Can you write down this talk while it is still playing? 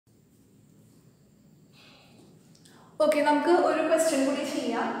Okay, നമുക്ക് ഒരു question കൂടി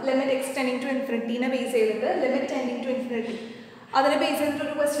ചെയ്യാം. ലിമിറ്റ് എക്സ്റ്റെൻഡിങ് ടു ഇൻഫിനിറ്റിനെ ബേസ് ചെയ്തിട്ട് ലിമിറ്റ് ടെൻഡിങ് ടു ഇൻഫിനിറ്റി അതിനെ ബേസ് ചെയ്തിട്ട്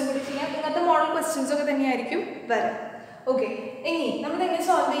ഒരു ക്വസ്റ്റ്യൻ കൂടി ചെയ്യാം. ഇങ്ങനത്തെ മോഡൽ ക്വസ്റ്റ്യൻസ് ഒക്കെ തന്നെയായിരിക്കും വരാം. ഓക്കെ, ഇനി നമ്മൾ എങ്ങനെ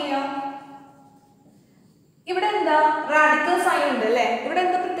സോൾവ് ചെയ്യാം? ഇവിടെ എന്താ റാഡിക്കൽ സൈൻ ഉണ്ട് അല്ലേ? ഇവിടെ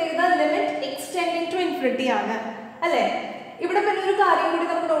എന്താ പ്രത്യേകത? ലിമിറ്റ് എക്സ്റ്റെൻഡിങ് ടു ഇൻഫിനിറ്റി ആണ് അല്ലേ? ഇവിടെ പിന്നെ ഒരു കാര്യം കൂടി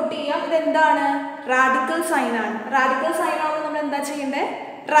നമുക്ക് നോട്ട് ചെയ്യാം. ഇത് എന്താണ്? റാഡിക്കൽ സൈൻ ആണ്. റാഡിക്കൽ സൈൻ ആവുമ്പോൾ നമ്മൾ എന്താ ചെയ്യേണ്ടത്?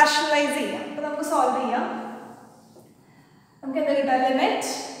 റാഷണലൈസ് ചെയ്യാം. അപ്പോൾ നമുക്ക് സോൾവ് ചെയ്യാം. നമുക്ക് എന്താ കിട്ടുക? ലിമിറ്റ്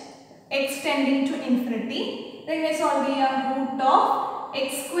എക്സ്റ്റെൻഡിങ് ടു ഇൻഫിനിറ്റി ഇതെങ്ങനെ സോൾവ് ചെയ്യാം? Root of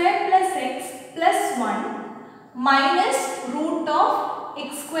X square plus X plus 1 minus root of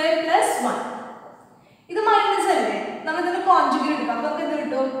X square plus 1. ഇത് മൈനസ് അല്ലേ? നമ്മൾ ഇതിന്റെ കോൺജുഗേറ്റ് എടുക്കാം. അപ്പോൾ നമുക്ക് എന്ത്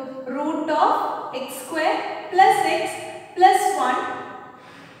കിട്ടും? Root of X square plus X plus 1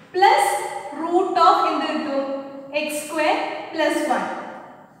 plus root of എന്ത് കിട്ടും? X square plus 1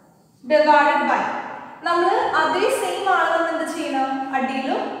 divided by നമ്മൾ അതേ സെയിം ആണ് നമ്മൾ എന്ത് ചെയ്യണം?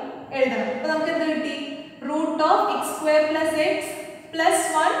 അടിയിലും എഴുതണം. അപ്പോൾ നമുക്ക് എന്ത് കിട്ടി? Root of X square plus X plus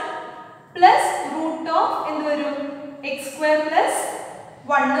 1 plus root of എന്ത് വരും? എക്സ് സ്ക്വയർ പ്ലസ്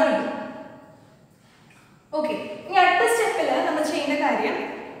 1 കിട്ടും. ഓക്കെ, ഇനി അടുത്ത സ്റ്റെപ്പിൽ നമ്മൾ ചെയ്യുന്ന കാര്യം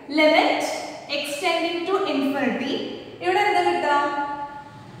ലിമിറ്റ് എക്സ്റ്റെൻഡിങ് ടു ഇൻഫിനിറ്റി. ഇവിടെ എന്താ കിട്ടുക?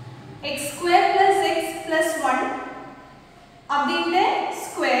 X square plus X plus 1 അതിൻ്റെ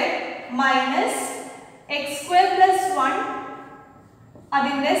square minus X square plus 1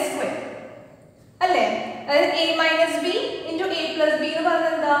 അതിൻ്റെ സ്ക്വയർ അല്ലേ? അതായത് A minus B into A plus B എന്ന്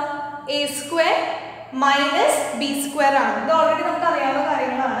പറഞ്ഞത് എന്താ? A square minus B square ആണ്. ഇത് ഓൾറെഡി നമുക്ക് അറിയാവുന്ന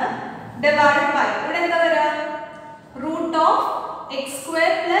കാര്യങ്ങളാണ്. ഡിവൈഡഡ് ബൈ ഇവിടെ എന്താ വരിക? Root of X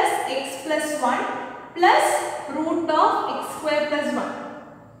square plus X plus 1 plus root of X square plus 1.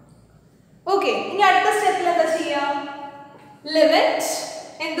 Okay, ഇനി അടുത്ത സ്റ്റെപ്പിൽ എന്താ ചെയ്യാം? ലിമിറ്റ്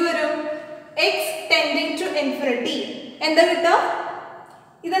എന്ത് വരും? എക്സ് ടെൻഡിങ് ടു ഇൻഫിനിറ്റി എന്താ കിട്ടുക?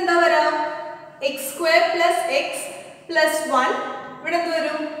 ഇതെന്താ വരാ? X square plus X plus 1 ഇവിടെ എന്ത്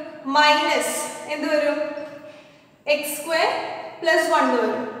വരും? മൈനസ് എന്ത് വരും? എക്സ് സ്ക്വയർ പ്ലസ് 1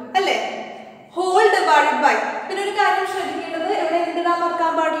 വരും അല്ലേ? Whole divided by. പിന്നെ ഒരു കാര്യം ശ്രദ്ധിക്കേണ്ടത്, ഇവിടെ എന്തിടാൻ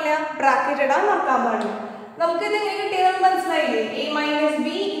മറക്കാൻ പാടില്ല? ബ്രാക്കറ്റ് ഇടാൻ മറക്കാൻ പാടില്ല. നമുക്ക് ഇത് എങ്ങനെ കിട്ടിയതെന്ന് മനസ്സിലായില്ലേ? A minus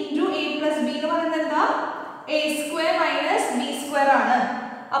B into A plus B എന്ന് പറയുന്നത് എന്താ? A square minus B square ആണ്.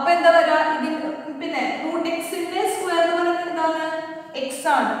 അപ്പൊ എന്താ വരാ? ഇതിന് പിന്നെ റൂട്ട് എക്സിന്റെ സ്ക്വയർ എന്ന് പറയുന്നത് എന്താണ്? എക്സ്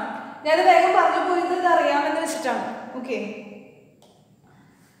ആണ്. ഞാനത് വേഗം പറഞ്ഞു പോയത് ഇത് അറിയാമെന്ന് വെച്ചിട്ടാണ്. ഓക്കെ,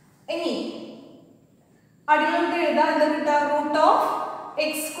 ഇനി അടിയിലോട്ട് എഴുതാം. എന്താ കിട്ടുക? Root of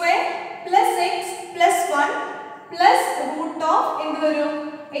X square plus X plus 1 plus root of എന്ത് വരും?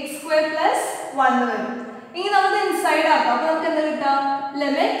 എക്സ് സ്ക്വയർ പ്ലസ് 1 വരും. ഇനി നമുക്ക് ഇൻസൈഡ് ആക്കാം. അപ്പൊ നമുക്ക് എന്താ കിട്ടുക?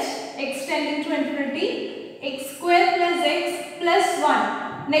 Limit extending to infinity X square plus X plus 1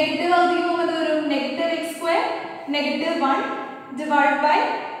 negative ആകുമ്പോൾ എന്ത് വരും? Negative X square negative 1 divide by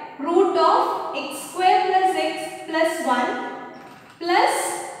root of X square plus X plus 1 plus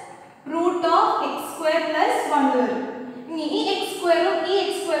root of X square plus 1 വരും. ഇനി ഈ എക്സ് സ്ക്വയറും ഈ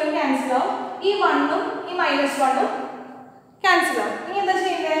എക്സ് സ്ക്വയറും cancel ആവും. ഈ 1ഉം ഈ മൈനസ് 1ഉം ക്യാൻസൽ ആവും. ഇനി എന്താ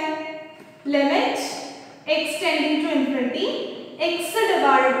ചെയ്യേണ്ടത്? Limit extending to infinity X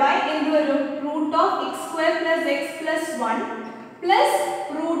divided by എന്ത് വരും? Root of X square plus X plus 1 plus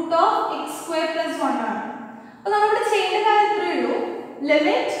root of X square plus 1 ആണ്. അപ്പോൾ നമ്മളിവിടെ ചെയ്യേണ്ട കാര്യം ഇത്രയേ ഉള്ളൂ.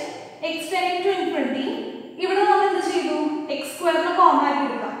 ലിമിറ്റ് എക്സ്റ്റെൻഡിങ് ടു ഇൻഫിനിറ്റി ഇവിടെ നമ്മൾ എന്ത് ചെയ്തു? എക്സ് സ്ക്വയറിനെ കോമൺ ആക്കി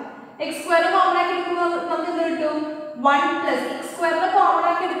എടുക്കാം. എക്സ് സ്ക്വയറിനെ കോമൺ ആക്കി എടുക്കുമ്പോൾ നമുക്ക് എന്ത് കിട്ടും? 1 പ്ലസ് എക്സ് സ്ക്വയറിനെ കോമൺ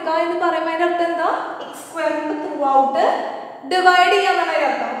ആക്കി എടുക്കുക എന്ന് പറയുമ്പോൾ അതിൻ്റെ അർത്ഥം എന്താ? എക്സ് സ്ക്വയറിന് ത്രൂ ഔട്ട് ഡിവൈഡ് ചെയ്യാന്നാണ് അതിൻ്റെ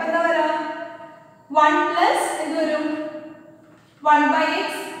അർത്ഥം. അപ്പോൾ എന്താ വരാ? 1 പ്ലസ് എന്ത് വരും? 1 by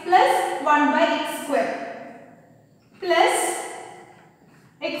X plus 1 by X square plus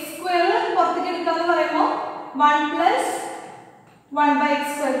X square പുറത്തേക്ക് എടുക്കുക എന്ന് പറയുമ്പോൾ 1 പ്ലസ് 1 ബൈ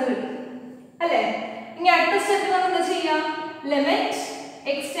എക്സ് സ്ക്വയർ കിട്ടും അല്ലേ? ഇനി അടുത്ത സ്റ്റെപ്പിൽ നമ്മൾ എന്താ ചെയ്യാം? Limit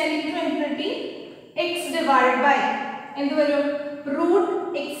extending to infinity X divided by എന്ത് വരും? Root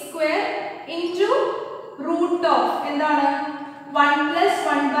X square into root of എന്താണ്? 1 plus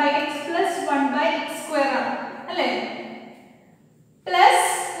 1 by X plus 1 by X square ആണ് അല്ലേ? പ്ലസ്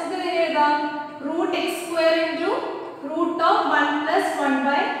നമുക്ക് എങ്ങനെ എഴുതാം? Root X square into root of 1 plus 1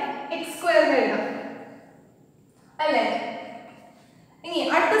 by X square എഴുതാം അല്ലേ? ഇനി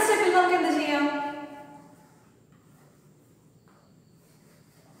അടുത്ത സ്റ്റെപ്പിൽ നമുക്ക് എന്ത് ചെയ്യാം?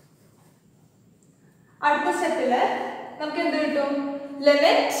 അടുത്ത സ്റ്റെപ്പിൽ നമുക്ക് എന്ത് കിട്ടും?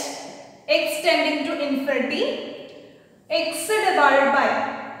 Limit extending to infinity X divided by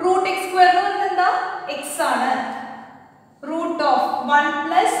root X square എന്ന് പറയുന്നത് എന്താ? എക്സ് ആണ്. Root of 1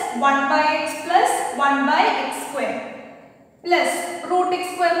 plus 1 by X plus 1 by X square plus root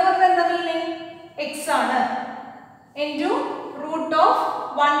X square എന്ന് പറയുന്നത് എന്താ? മീനിങ് എക്സ് ആണ്. into root of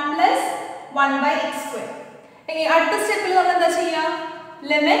 1 plus 1 by x square. Okay, അടുത്ത സ്റ്റെപ്പിൽ നമ്മൾ എന്താ ചെയ്യാ?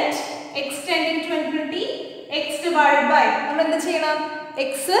 Limit x tending to infinity x divided by നമ്മൾ എന്താ ചെയ്യണം?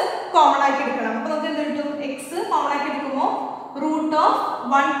 x കോമൺ ആക്കി എടുക്കണം. അപ്പോൾ നമുക്ക് എന്ത് കിട്ടും? x കോമൺ ആക്കി എടുക്കുമ്പോൾ root of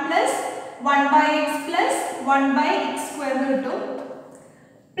 1 plus 1 by x plus 1 by x square കിട്ടും.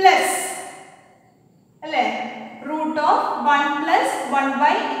 Plus അല്ലേ? root of 1 plus 1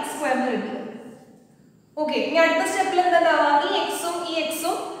 by x square കിട്ടും. ഓക്കെ, ഇനി അടുത്ത സ്റ്റെപ്പിൽ എന്താ ഉണ്ടാവുക? ഈ എക്സും ഈ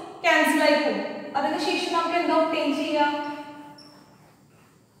എക്സും ക്യാൻസൽ ആയി പോകും. അതിനുശേഷം നമുക്ക് എന്താ ഒബ്റ്റെയിൻ ചെയ്യാം?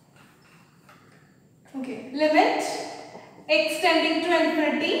 Okay, limit x tending to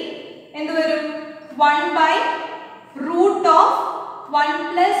infinity എന്ത് വരും? 1 by root of 1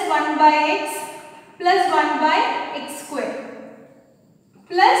 plus 1 by x plus 1 by x square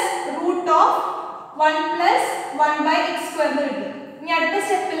plus root of 1 plus 1 by x square കിട്ടും. ഇനി അടുത്ത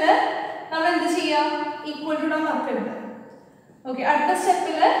സ്റ്റെപ്പിൽ നമ്മൾ എന്ത് ചെയ്യാം? ഈക്വൽ ടു ഇടാൻ മറക്കരുത്. ഓക്കെ, അടുത്ത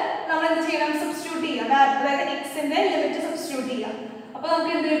സ്റ്റെപ്പിൽ നമ്മൾ എന്ത് ചെയ്യണം? സബ്സ്റ്റിറ്റ്യൂട്ട് ചെയ്യാം. അതായത് എക്സിന്റെ ലിമിറ്റ് സബ്സ്റ്റിറ്റ്യൂട്ട് ചെയ്യാം. അപ്പോൾ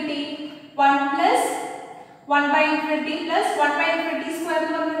നമുക്ക് എന്ത് കിട്ടി? 1 plus 1 by infinity plus 1 by infinity square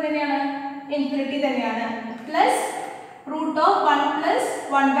എന്ന് പറഞ്ഞത് തന്നെയാണ് ഇൻഫിനിറ്റി തന്നെയാണ് plus root of 1 plus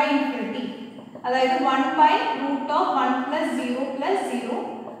 1 by infinity അതായത് 1 by root of 1 plus 0 plus 0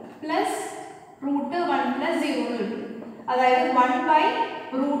 plus root 1 plus 0 എന്ന് കിട്ടും. അതായത് 1 by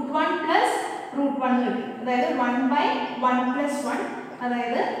root 1 plus root 1 എന്ന് കിട്ടും. അതായത് 1 by 1 plus 1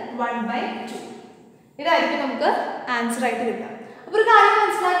 അതായത് 1 by 2. ഇതായിരിക്കും നമുക്ക് ആൻസർ ആയിട്ട് കിട്ടുക. അപ്പോൾ ഒരു കാര്യം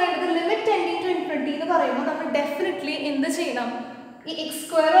മനസ്സിലാക്കേണ്ടത് ലിമിറ്റ് ടെൻഡിങ് ടു ഇൻഫിനിറ്റി എന്ന് പറയുമ്പോൾ നമ്മൾ ഡെഫിനറ്റ്ലി എന്ത് ചെയ്യണം? ഈ എക്സ്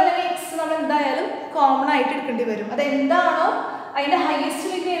സ്ക്വയറോ അല്ലെങ്കിൽ എക്സ് നമ്മൾ എന്തായാലും കോമൺ ആയിട്ട് എടുക്കേണ്ടി വരും. അത് എന്താണോ അതിൻ്റെ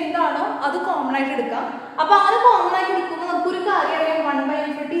ഹയസ്റ്റ് ഡിഗ്രി എന്താണോ അത് കോമൺ ആയിട്ട് എടുക്കാം. അപ്പോൾ അങ്ങനെ കോമൺ ആയിട്ട് എടുക്കുമ്പോൾ നമുക്കൊരു കാര്യം അറിയാം, 1 by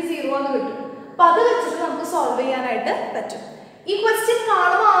infinity 0 എന്ന് കിട്ടും. അപ്പോൾ അത് വെച്ചിട്ട് നമുക്ക് സോൾവ് ചെയ്യാനായിട്ട് പറ്റും. ഈ ക്വസ്റ്റ്യൻ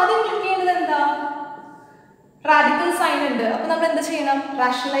കാണുമ്പോൾ ആദ്യം ക്ലിക്ക് ചെയ്യുന്നത് എന്താ? റാഡിക്കൽ സൈൻ ഉണ്ട്. അപ്പോൾ നമ്മൾ എന്ത് ചെയ്യണം?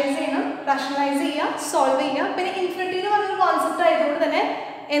 റാഷണലൈസ് ചെയ്യണം. റാഷണലൈസ് ചെയ്യുക, സോൾവ് ചെയ്യുക. പിന്നെ ഇൻഫിനിറ്റി എന്ന് പറഞ്ഞൊരു കോൺസെപ്റ്റ് ആയതുകൊണ്ട് തന്നെ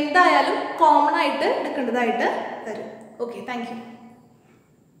എന്തായാലും കോമൺ ആയിട്ട് എടുക്കേണ്ടതായിട്ട് വരും. Okay, thank you.